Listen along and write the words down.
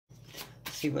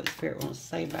See what Spirit wants to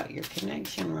say about your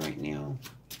connection right now.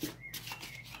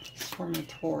 It's for my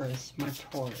Taurus,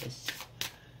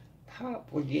 Pop,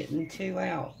 we're getting 2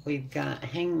 out. We've got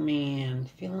Hangman,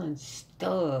 feeling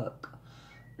stuck.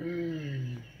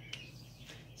 Seeing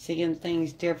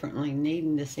things differently,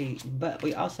 needing to see. But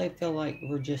we also feel like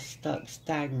we're just stuck,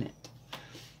 stagnant.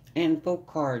 And Full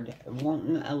card,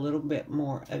 wanting a little bit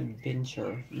more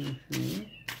adventure.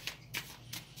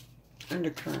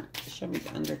 Undercurrent. Show me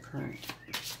the undercurrent.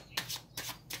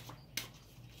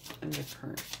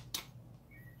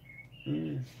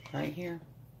 Right here.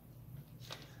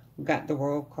 We've got the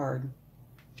World card.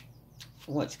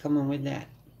 What's coming with that?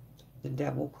 The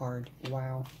Devil card.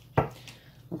 Wow.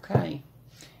 Okay.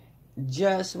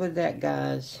 Just with that,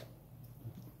 guys.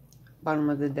 Bottom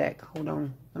of the deck. Hold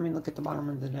on. Let me look at the bottom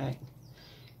of the deck.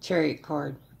 Chariot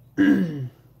card.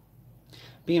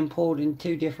 Being pulled in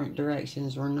 2 different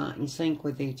directions. We're not in sync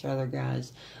with each other,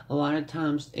 guys. A lot of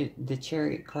times, the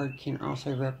Chariot card can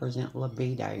also represent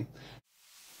libido.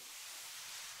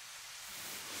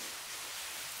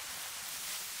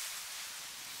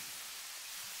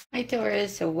 Hi,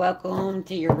 Taurus. So welcome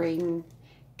to your reading.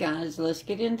 Guys, let's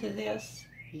get into this.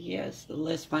 Yes,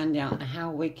 let's find out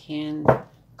how we can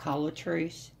call a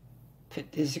truce,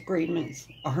 put disagreements,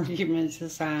 arguments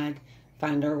aside,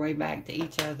 find our way back to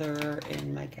each other,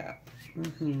 and make up.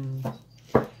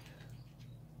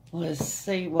 Let's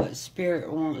see what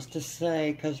Spirit wants to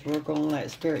say, because we're going to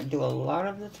let Spirit do a lot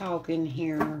of the talking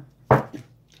here,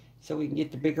 so we can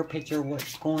get the bigger picture of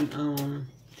what's going on.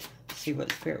 See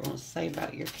what Spirit wants to say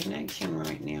about your connection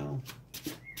right now.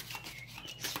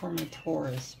 It's for my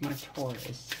Taurus,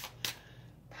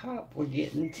 Pop, we're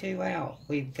getting 2 out.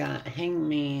 We've got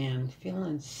Hangman,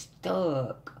 feeling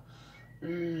stuck.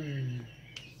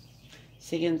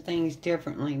 Seeing things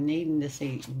differently, needing to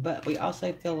see. But we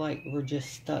also feel like we're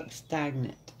just stuck,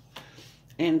 stagnant.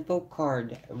 And Full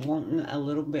card, wanting a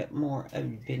little bit more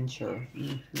adventure.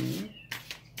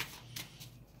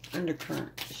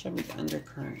 Undercurrent. Show me the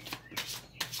undercurrent.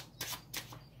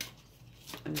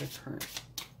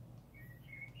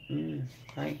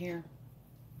 Right here.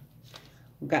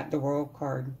 We've got the World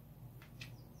card.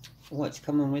 What's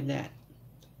coming with that?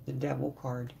 The Devil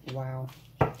card. Wow.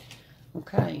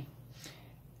 Okay.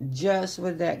 Just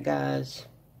with that, guys.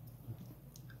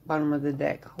 Bottom of the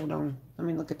deck. Hold on. Let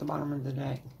me look at the bottom of the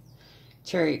deck.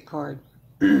 Chariot card.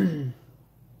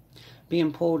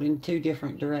 Being pulled in 2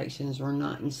 different directions. We're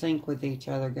not in sync with each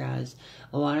other, guys.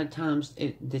 A lot of times,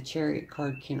 the Chariot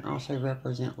card can also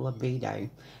represent libido.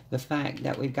 The fact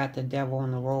that we've got the Devil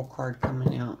and the World card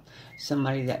coming out.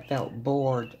 Somebody that felt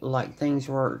bored, like things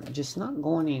were just not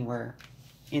going anywhere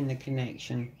in the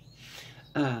connection.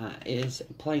 Is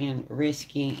playing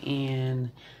risky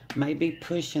and maybe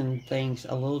pushing things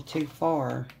a little too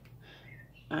far.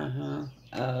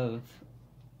 Of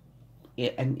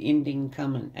an ending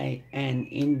coming, an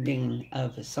ending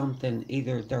of something,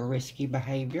 either their risky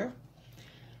behavior,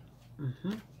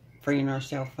 freeing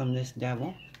ourselves from this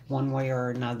devil, one way or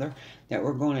another, that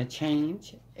we're going to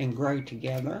change and grow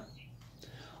together,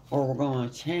 or we're going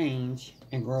to change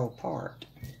and grow apart.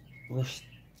 We're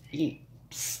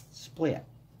split.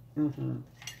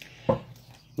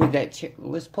 With that,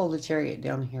 let's pull the Chariot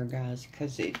down here, guys,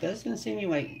 because it does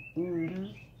insinuate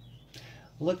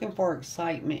looking for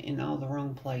excitement in all the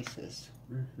wrong places.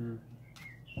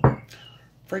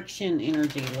 Friction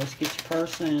energy. Let's get your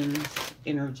person's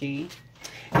energy.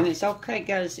 And it's okay,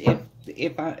 guys,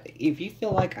 if you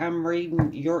feel like I'm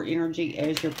reading your energy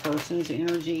as your person's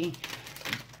energy,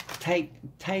 take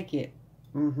it.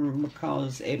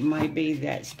 Because it might be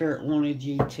that Spirit wanted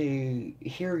you to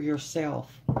hear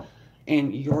yourself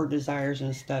and your desires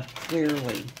and stuff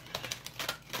clearly.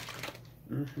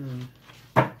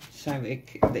 So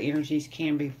the energies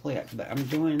can be flipped, but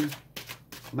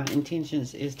my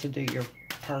intentions is to do your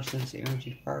person's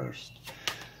energy first.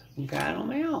 Guide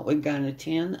them out. We've got a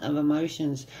 10 of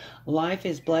emotions. Life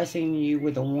is blessing you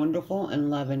with a wonderful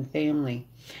and loving family.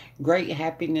 Great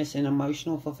happiness and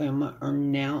emotional fulfillment are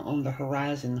now on the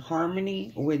horizon.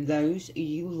 Harmony with those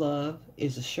you love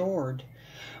is assured.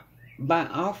 By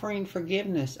offering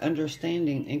forgiveness,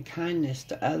 understanding, and kindness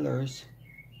to others,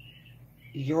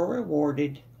 you're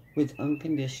rewarded with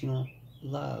unconditional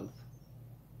love.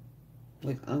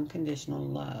 With unconditional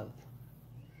love.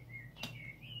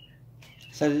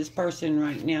 So this person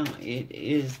right now,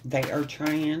 they are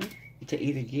trying to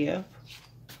either give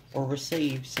or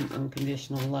receive some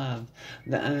unconditional love.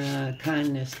 The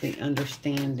kindness, the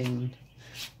understanding,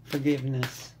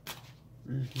 forgiveness.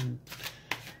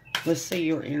 Let's see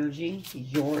your energy.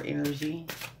 Your energy.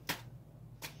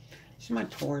 This is my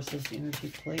Taurus's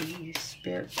energy, please.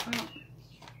 Spirit, pop.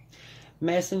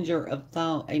 Messenger of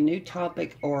thought, a new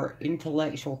topic or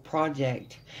intellectual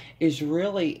project is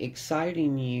really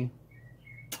exciting you.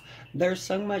 There's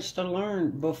so much to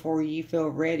learn before you feel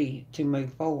ready to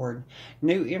move forward.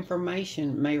 New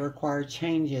information may require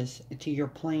changes to your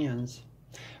plans.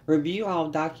 Review all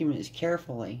documents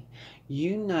carefully.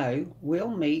 You know, will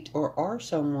meet or are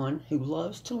someone who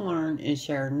loves to learn and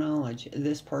share knowledge.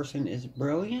 This person is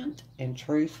brilliant and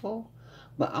truthful,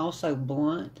 but also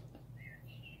blunt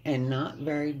and not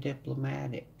very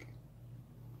diplomatic.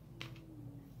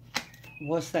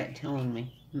 What's that telling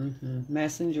me?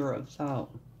 Messenger of thought.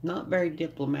 Not very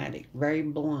diplomatic, very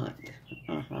blunt.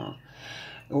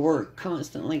 We're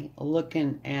constantly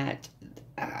looking at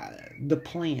the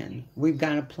plan. We've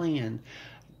got a plan.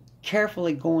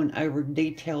 Carefully going over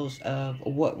details of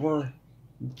what we're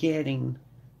getting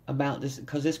about this,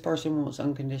 because this person wants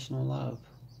unconditional love,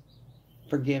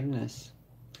 forgiveness.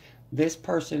 This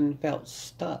person felt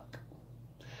stuck.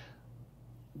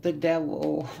 The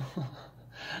devil,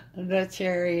 the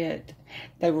chariot.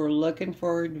 They were looking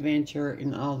for adventure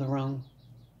in all the wrong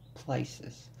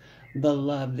places. The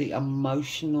love, the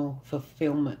emotional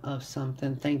fulfillment of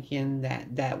something, thinking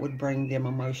that that would bring them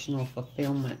emotional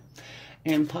fulfillment.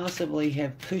 And possibly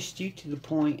have pushed you to the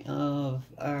point of,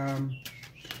 I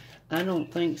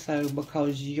don't think so,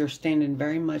 because you're standing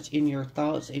very much in your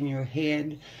thoughts, in your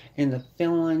head, in the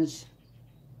feelings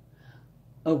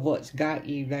of what's got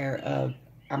you there of,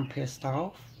 I'm pissed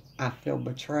off, I feel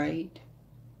betrayed,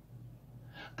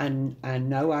 I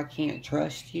know I can't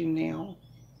trust you now.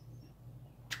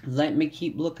 Let me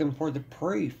keep looking for the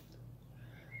proof,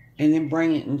 and then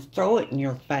bring it and throw it in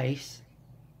your face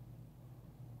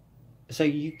so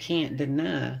you can't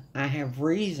deny. I have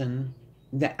reason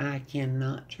that I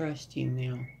cannot trust you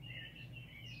now.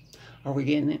 Are we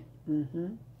getting it?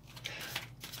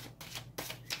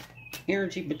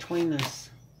 Energy between us.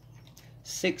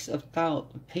 Six of thought.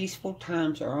 Peaceful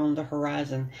times are on the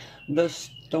horizon. The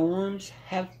storms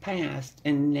have passed,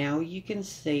 and now you can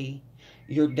see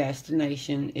your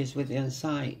destination is within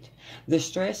sight. The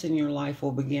stress in your life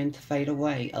will begin to fade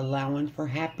away, allowing for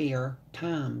happier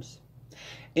times.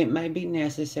 It may be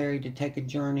necessary to take a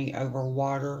journey over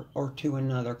water or to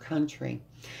another country.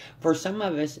 For some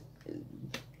of us,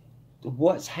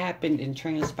 what's happened and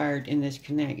transpired in this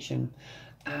connection,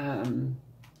 the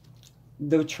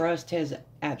trust has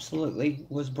absolutely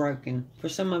was broken. For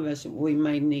some of us, we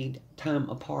may need time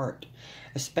apart,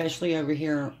 especially over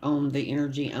here on the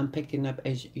energy I'm picking up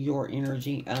as your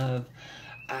energy of,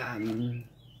 I'm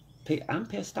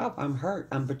pissed off, I'm hurt,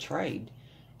 I'm betrayed.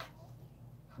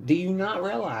 Do you not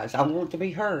realize I want to be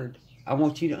heard? I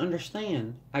want you to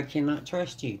understand I cannot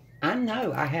trust you. I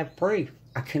know I have proof.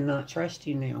 I cannot trust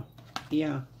you now.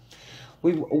 Yeah.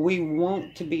 We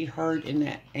want to be heard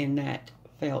in that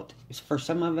felt. For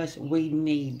some of us, we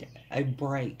need a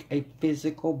break, a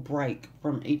physical break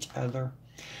from each other.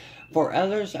 For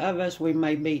others of us, we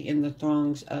may be in the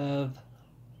throngs of,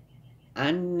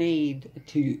 I don't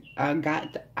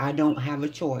have a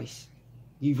choice.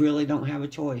 You really don't have a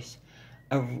choice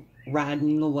of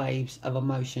riding the waves of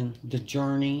emotion, the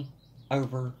journey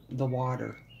over the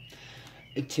water,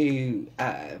 to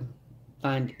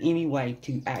find any way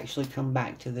to actually come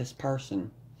back to this person.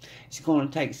 It's going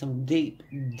to take some deep,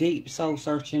 deep soul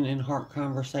searching and heart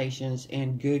conversations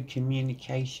and good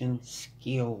communication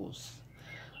skills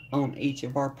on each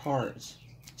of our parts,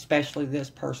 especially this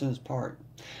person's part,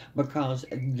 because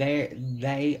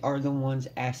they are the ones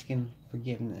asking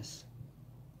forgiveness,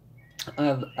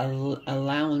 of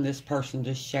allowing this person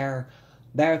to share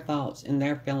their thoughts and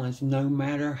their feelings, no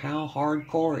matter how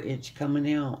hardcore it's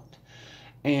coming out,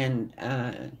 and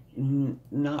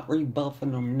not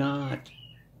rebuffing them,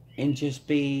 and just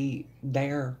be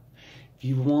there. If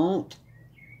you want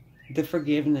the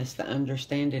forgiveness, the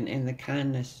understanding, and the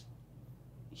kindness,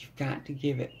 you've got to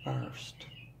give it first.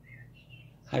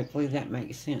 Hopefully that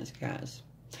makes sense, guys.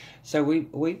 So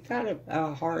we've got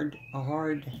a hard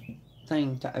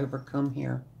thing to overcome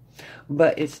here,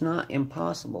 but it's not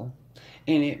impossible.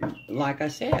 And it, like I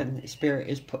said, Spirit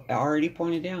is already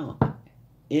pointed out,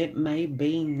 it may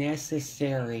be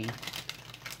necessary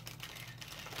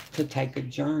to take a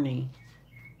journey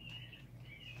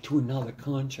to another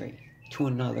country, to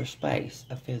another space,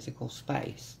 a physical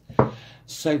space,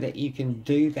 so that you can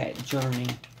do that journey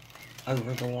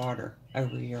over the water,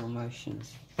 over your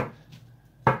emotions.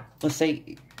 Let's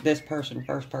see, this person,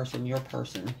 first person, your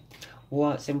person,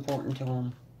 what's important to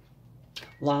them?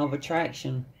 Law of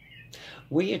attraction.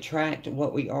 We attract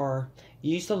what we are.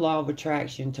 Use the law of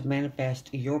attraction to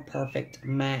manifest your perfect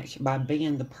match by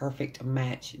being the perfect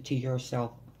match to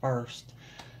yourself first.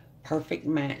 Perfect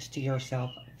match to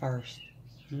yourself first.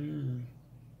 Mm.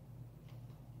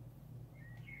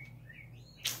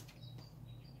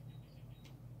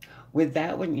 With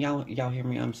that one, y'all hear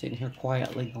me? I'm sitting here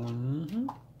quietly going,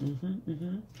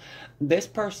 This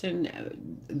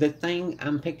person, the thing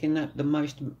I'm picking up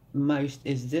the most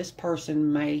is this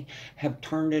person may have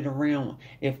turned it around.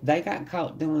 If they got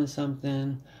caught doing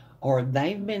something, or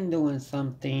they've been doing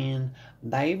something,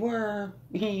 they were,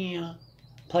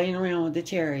 playing around with the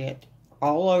chariot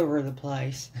all over the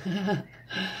place.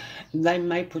 They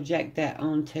may project that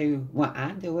onto, well,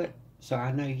 I do it, so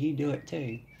I know you do it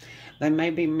too. They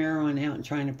may be mirroring out and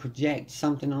trying to project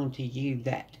something onto you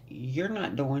that you're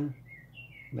not doing,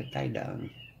 but they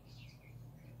done.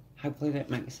 Hopefully that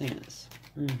makes sense.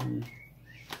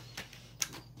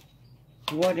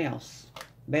 What else?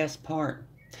 Best part.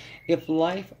 If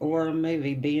life were a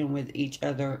movie, being with each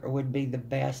other would be the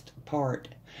best part.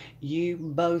 You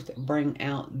both bring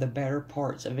out the better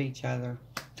parts of each other.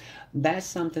 That's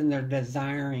something they're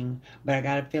desiring, but I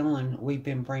got a feeling we've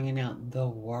been bringing out the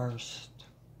worst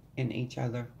in each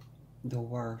other. The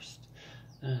worst.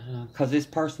 Because this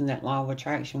person, that law of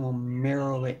attraction, will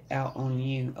mirror it out on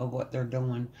you of what they're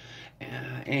doing.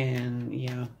 And,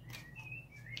 yeah.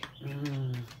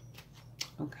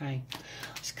 Okay.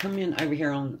 Let's come in over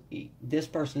here on this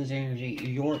person's energy,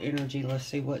 your energy. Let's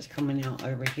see what's coming out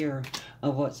over here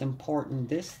of what's important.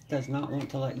 This does not want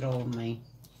to let go of me.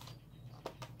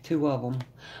 Two of them.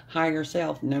 Higher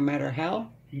self, no matter how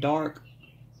dark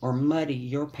or muddy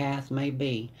your path may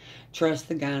be, trust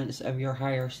the guidance of your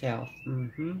higher self.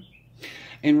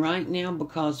 And right now,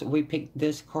 because we picked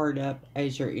this card up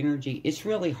as your energy, it's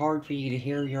really hard for you to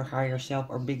hear your higher self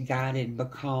or be guided,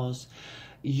 because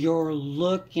you're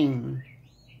looking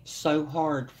so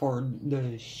hard for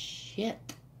the shit,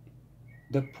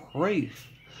 the proof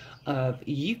of,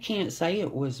 you can't say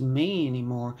it was me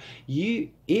anymore.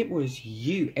 It was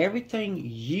you. Everything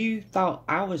you thought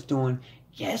I was doing,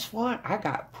 guess what? I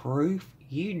got proof.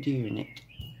 You doing it.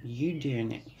 You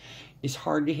doing it. It's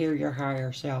hard to hear your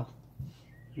higher self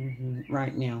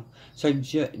right now. So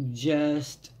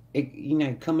just,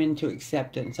 come into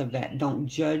acceptance of that. Don't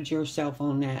judge yourself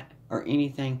on that or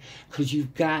anything, because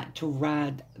you've got to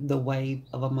ride the wave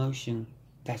of emotion.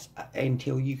 That's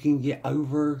until you can get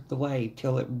over the wave,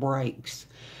 till it breaks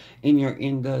and you're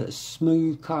in the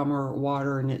smooth, calmer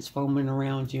water and it's foaming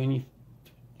around you, and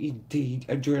the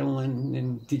adrenaline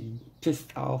and the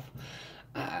pissed off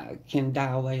can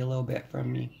die away a little bit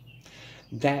from you.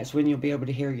 That's when you'll be able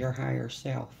to hear your higher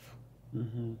self.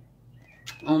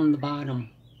 On the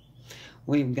bottom,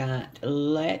 we've got,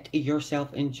 let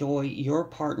yourself enjoy your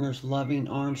partner's loving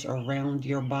arms around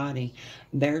your body.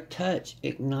 Their touch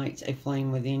ignites a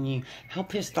flame within you. How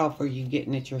pissed off are you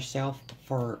getting at yourself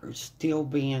for still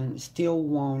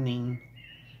wanting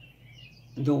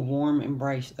the warm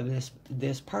embrace of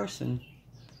this person?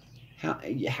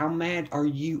 How mad are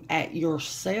you at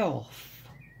yourself,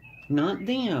 not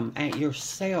them, at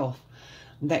yourself,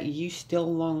 that you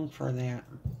still long for that?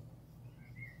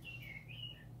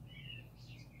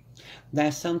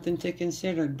 That's something to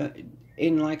consider.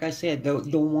 And like I said,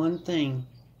 the one thing,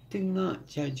 do not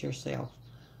judge yourself.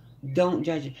 Don't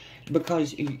judge it,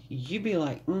 because you be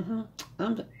like, what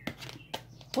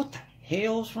the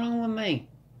hell's wrong with me?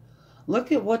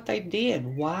 Look at what they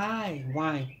did. Why?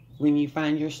 When you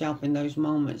find yourself in those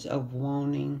moments of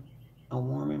wanting a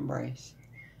warm embrace,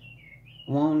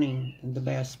 wanting the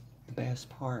best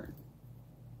part,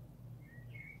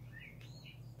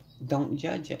 don't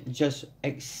judge it. Just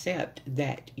accept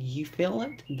that you feel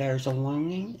it. There's a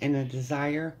longing and a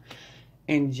desire,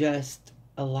 and just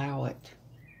allow it.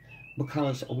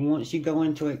 Because once you go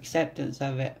into acceptance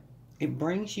of it, it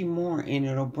brings you more, and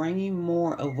it'll bring you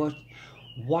more of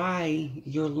why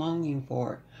you're longing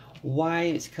for it, why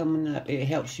it's coming up. It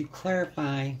helps you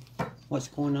clarify what's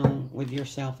going on with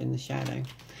yourself in the shadow.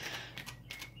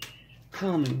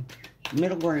 Common,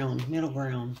 middle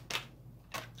ground.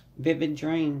 Vivid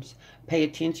dreams. Pay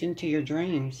attention to your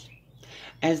dreams.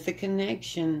 As the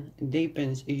connection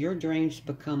deepens, your dreams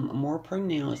become more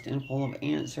pronounced and full of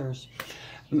answers.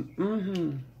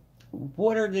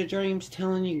 What are the dreams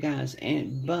telling you guys?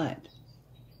 But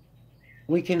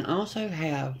we can also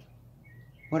have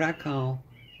what I call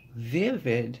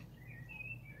vivid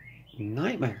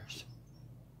nightmares.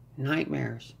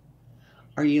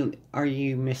 Are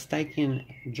you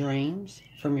mistaking dreams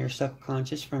from your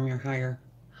subconscious, from your higher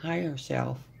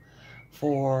self,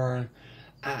 for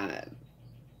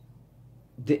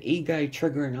the ego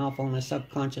triggering off on a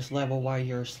subconscious level while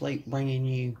you're asleep, bringing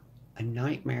you a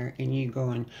nightmare, and you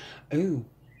going, ooh,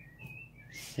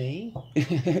 see?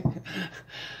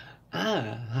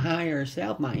 higher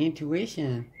self, my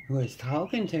intuition was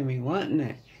talking to me, wasn't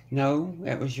it? No,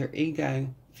 that was your ego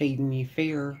feeding you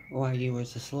fear while you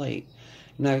was asleep.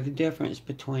 Know the difference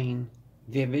between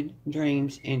vivid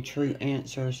dreams and true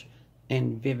answers,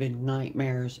 and vivid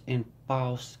nightmares and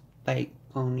false, fake,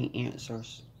 phony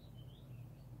answers.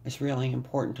 It's really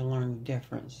important to learn the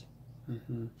difference.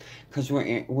 Because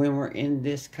when we're in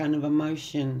this kind of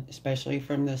emotion, especially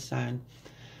from this side,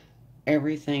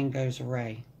 everything goes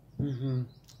awry.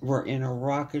 We're in a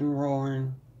rock and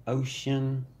roaring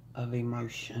ocean of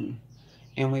emotion,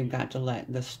 and we've got to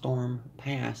let the storm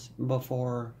pass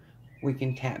before we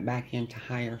can tap back into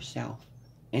higher self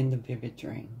and the vivid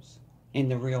dreams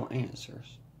and the real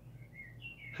answers.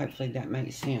 Hopefully that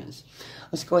makes sense.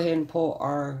 Let's go ahead and pull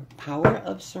our Power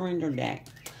of Surrender deck.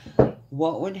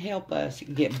 What would help us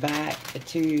get back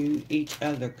to each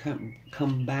other,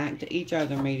 come back to each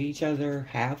other, meet each other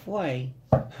halfway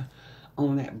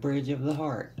on that bridge of the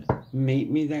heart? Meet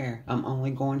me there. I'm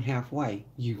only going halfway.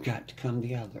 You got to come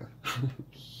together.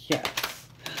 Yes.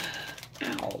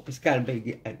 Ow. It's got to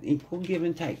be an equal give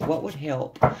and take. What would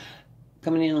help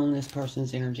coming in on this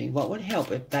person's energy? What would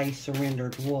help if they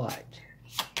surrendered what?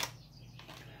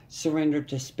 Surrender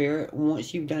to spirit.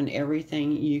 Once you've done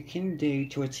everything you can do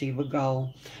to achieve a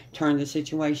goal, turn the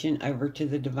situation over to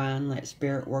the divine. Let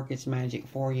spirit work its magic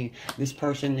for you. This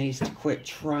person needs to quit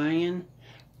trying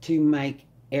to make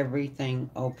everything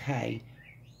okay.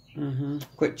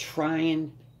 Quit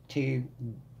trying to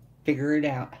figure it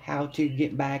out, how to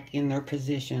get back in their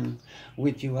position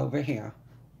with you over here.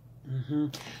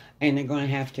 And they're going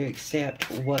to have to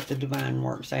accept what the divine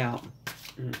works out.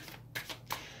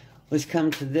 Let's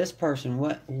come to this person.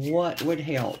 What would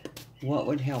help? What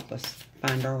would help us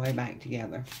find our way back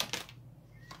together?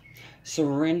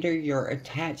 Surrender your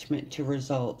attachment to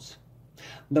results.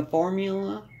 The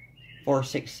formula for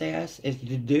success is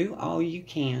to do all you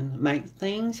can, make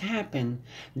things happen,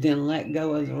 then let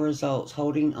go of the results.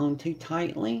 Holding on too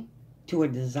tightly to a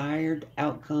desired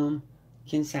outcome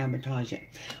can sabotage it.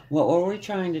 What were we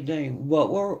trying to do?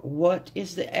 What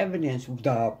is the evidence?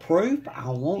 The proof? I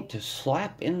want to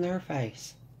slap in their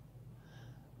face.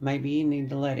 Maybe you need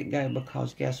to let it go,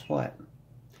 because guess what?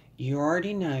 You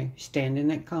already know. Stand in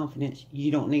that confidence.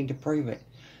 You don't need to prove it.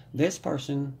 This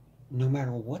person, no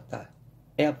matter what the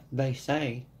F they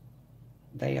say,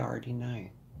 they already know.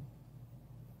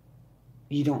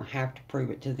 You don't have to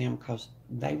prove it to them, because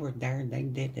they were there, they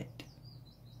did it.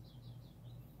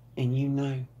 And you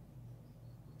know.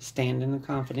 Stand in the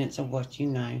confidence of what you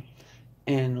know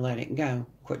and let it go.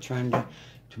 Quit trying to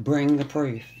bring the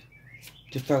proof,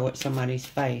 to throw at somebody's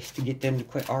face, to get them to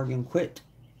quit arguing. Quit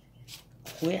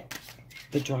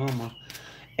the drama.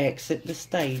 Exit the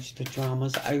stage. The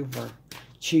drama's over.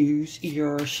 Choose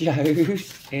your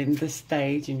shows and the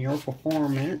stage and your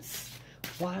performance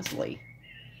wisely.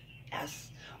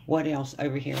 Yes. What else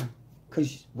over here?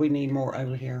 Because we need more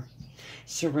over here.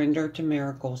 Surrender to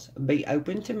miracles. Be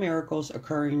open to miracles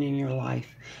occurring in your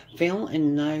life. Feel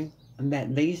and know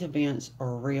that these events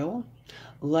are real.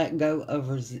 Let go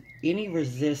of any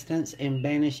resistance and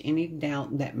banish any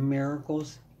doubt that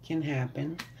miracles can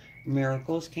happen.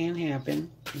 Miracles can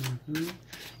happen.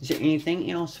 Is there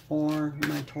anything else for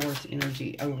my Taurus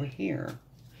energy over here?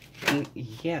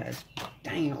 Yes.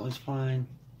 Dang, it was fun.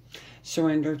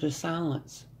 Surrender to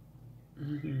silence.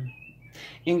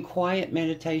 In quiet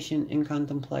meditation and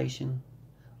contemplation,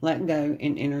 let go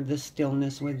and enter the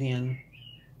stillness within.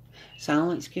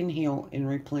 Silence can heal and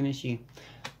replenish you.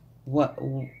 What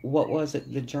was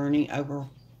it? The journey over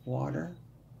water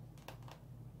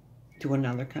to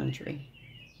another country,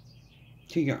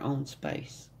 to your own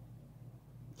space.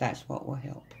 That's what will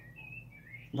help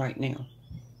right now,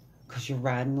 because you're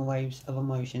riding the waves of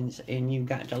emotions, and you've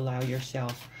got to allow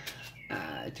yourself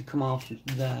to come off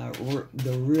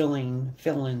the reeling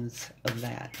feelings of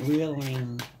that.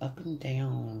 Reeling up and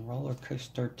down, roller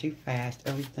coaster, too fast.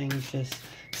 Everything's just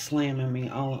slamming me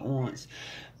all at once.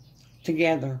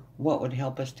 Together, what would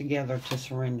help us together to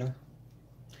surrender?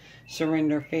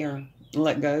 Surrender fear.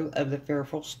 Let go of the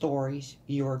fearful stories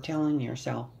you are telling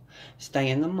yourself. Stay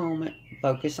in the moment,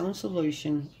 focus on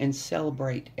solution, and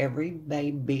celebrate every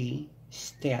baby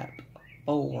step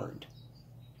forward.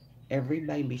 Every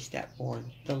baby step forward,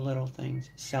 the little things.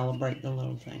 Celebrate the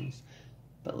little things.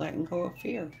 But letting go of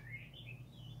fear.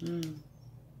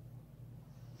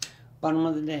 Bottom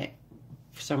of the deck.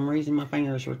 For some reason, my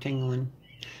fingers were tingling.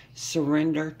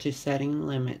 Surrender to setting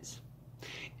limits.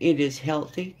 It is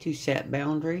healthy to set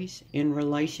boundaries in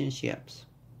relationships.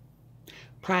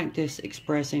 Practice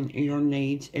expressing your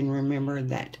needs, and remember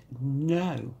that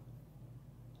no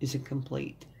is a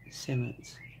complete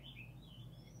sentence.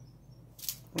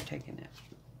 We're taking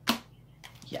that.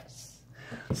 Yes.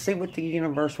 See what the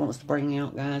universe wants to bring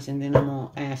out, guys. And then I'm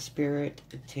going to ask Spirit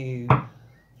to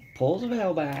pull the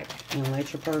veil back and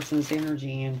let your person's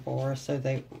energy in for us so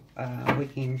that we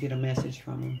can get a message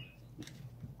from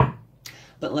them.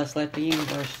 But let's let the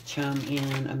universe chime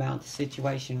in about the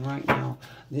situation right now.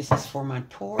 This is for my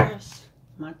Taurus.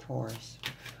 My Taurus.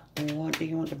 What do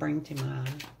you want to bring to my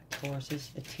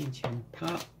Taurus's attention?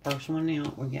 Pop. First one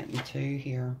out. We're getting 2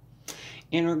 here.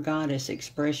 Inner goddess,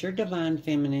 express your divine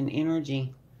feminine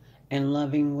energy and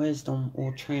loving wisdom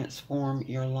will transform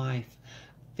your life.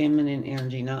 Feminine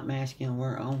energy, not masculine.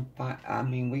 We're on fire. I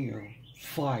mean, we are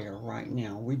fire right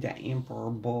now. We're the Emperor,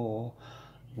 Bull,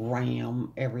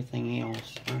 Ram, everything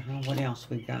else. What else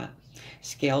we got?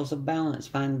 Scales of balance.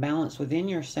 Find balance within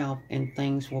yourself and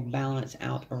things will balance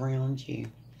out around you.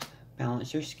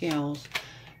 Balance your scales.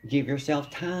 Give yourself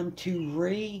time to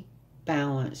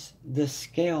rebalance the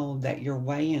scale that you're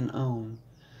weighing on.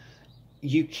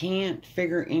 You can't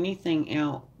figure anything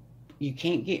out. You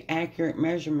can't get accurate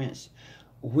measurements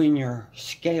when the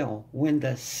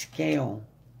scale,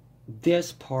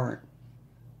 this part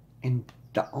and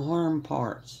the arm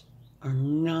parts are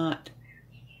not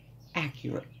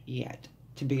accurate yet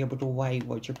to be able to weigh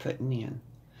what you're putting in.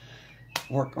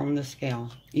 Work on the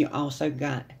scale. You also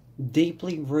got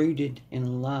deeply rooted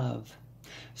in love.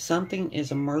 Something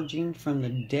is emerging from the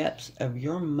depths of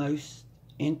your most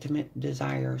intimate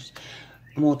desires.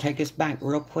 And we'll take us back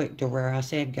real quick to where I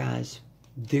said, guys,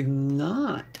 do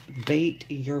not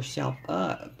beat yourself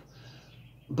up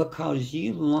because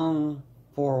you long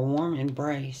for a warm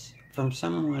embrace from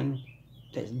someone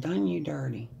that's done you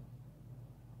dirty.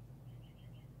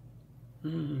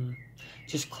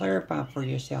 Just clarify for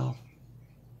yourself.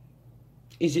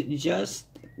 Is it just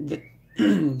the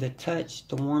the touch,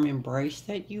 the warm embrace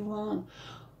that you want?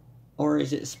 Or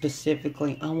is it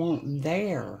specifically, I want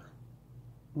their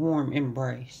warm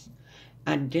embrace?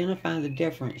 Identify the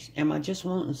difference. Am I just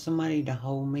wanting somebody to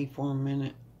hold me for a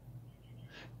minute?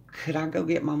 Could I go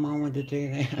get my mama to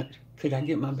do that? Could I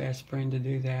get my best friend to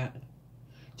do that?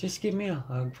 Just give me a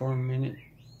hug for a minute.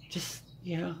 Just,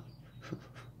 yeah.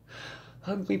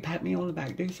 Hug me, pat me on the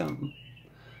back, do something.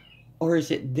 Or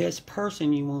is it this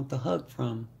person you want the hug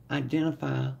from?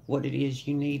 Identify what it is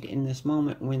you need in this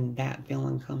moment when that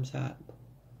feeling comes up.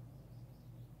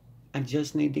 I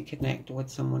just need to connect with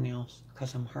someone else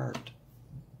because I'm hurt.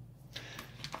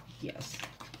 Yes.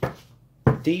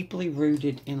 Deeply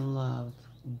rooted in love.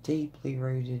 Deeply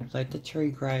rooted. Let the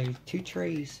tree grow. 2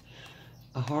 trees.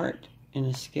 A heart and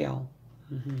a scale.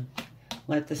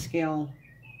 Let the scale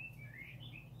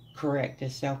correct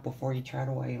itself before you try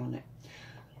to weigh on it.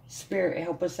 Spirit,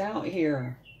 help us out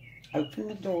here. Open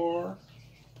the door,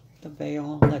 the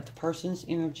veil. Let the person's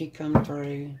energy come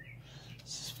through.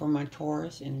 This is for my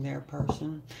Taurus and their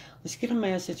person. Let's get a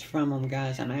message from them,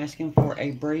 guys. I'm asking for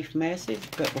a brief message,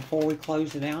 but before we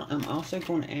close it out, I'm also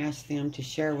going to ask them to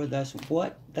share with us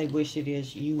what they wish it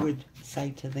is you would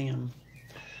say to them.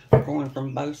 Going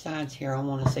from both sides here, I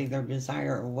want to see their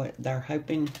desire or what they're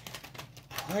hoping,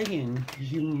 praying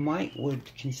you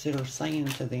would consider saying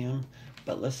to them.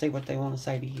 But let's see what they want to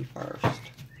say to you first.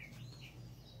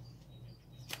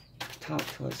 Talk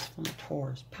to us from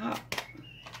Taurus. Pop.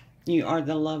 You are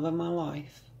the love of my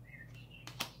life.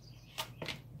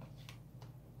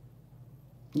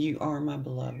 You are my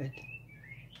beloved.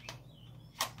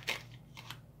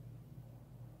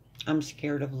 I'm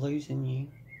scared of losing you.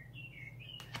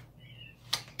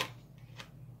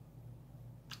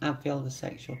 I feel the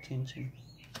sexual tension.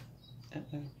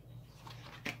 Uh-oh.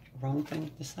 Wrong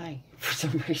thing to say. For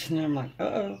some reason, I'm like,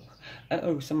 uh-oh.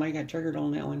 Uh-oh, somebody got triggered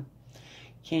on that one.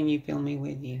 Can you feel me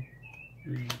with you?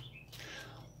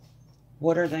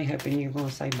 What are they hoping you're going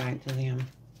to say back to them?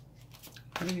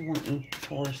 What are you wanting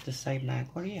Taurus to say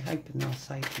back? What are you hoping they'll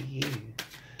say to you?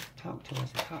 Talk to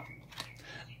us. Talk.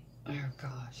 Oh,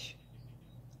 gosh.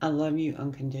 I love you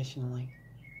unconditionally.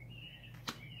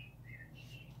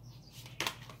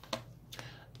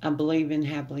 I believe in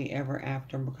happily ever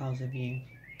after because of you.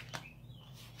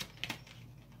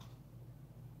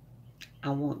 I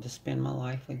want to spend my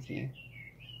life with you.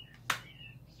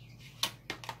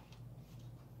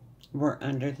 We're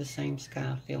under the same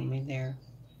sky. Feel me there.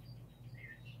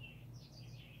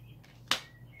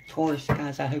 Taurus,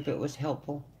 guys, I hope it was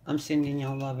helpful. I'm sending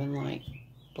y'all love and light.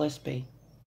 Blessed be.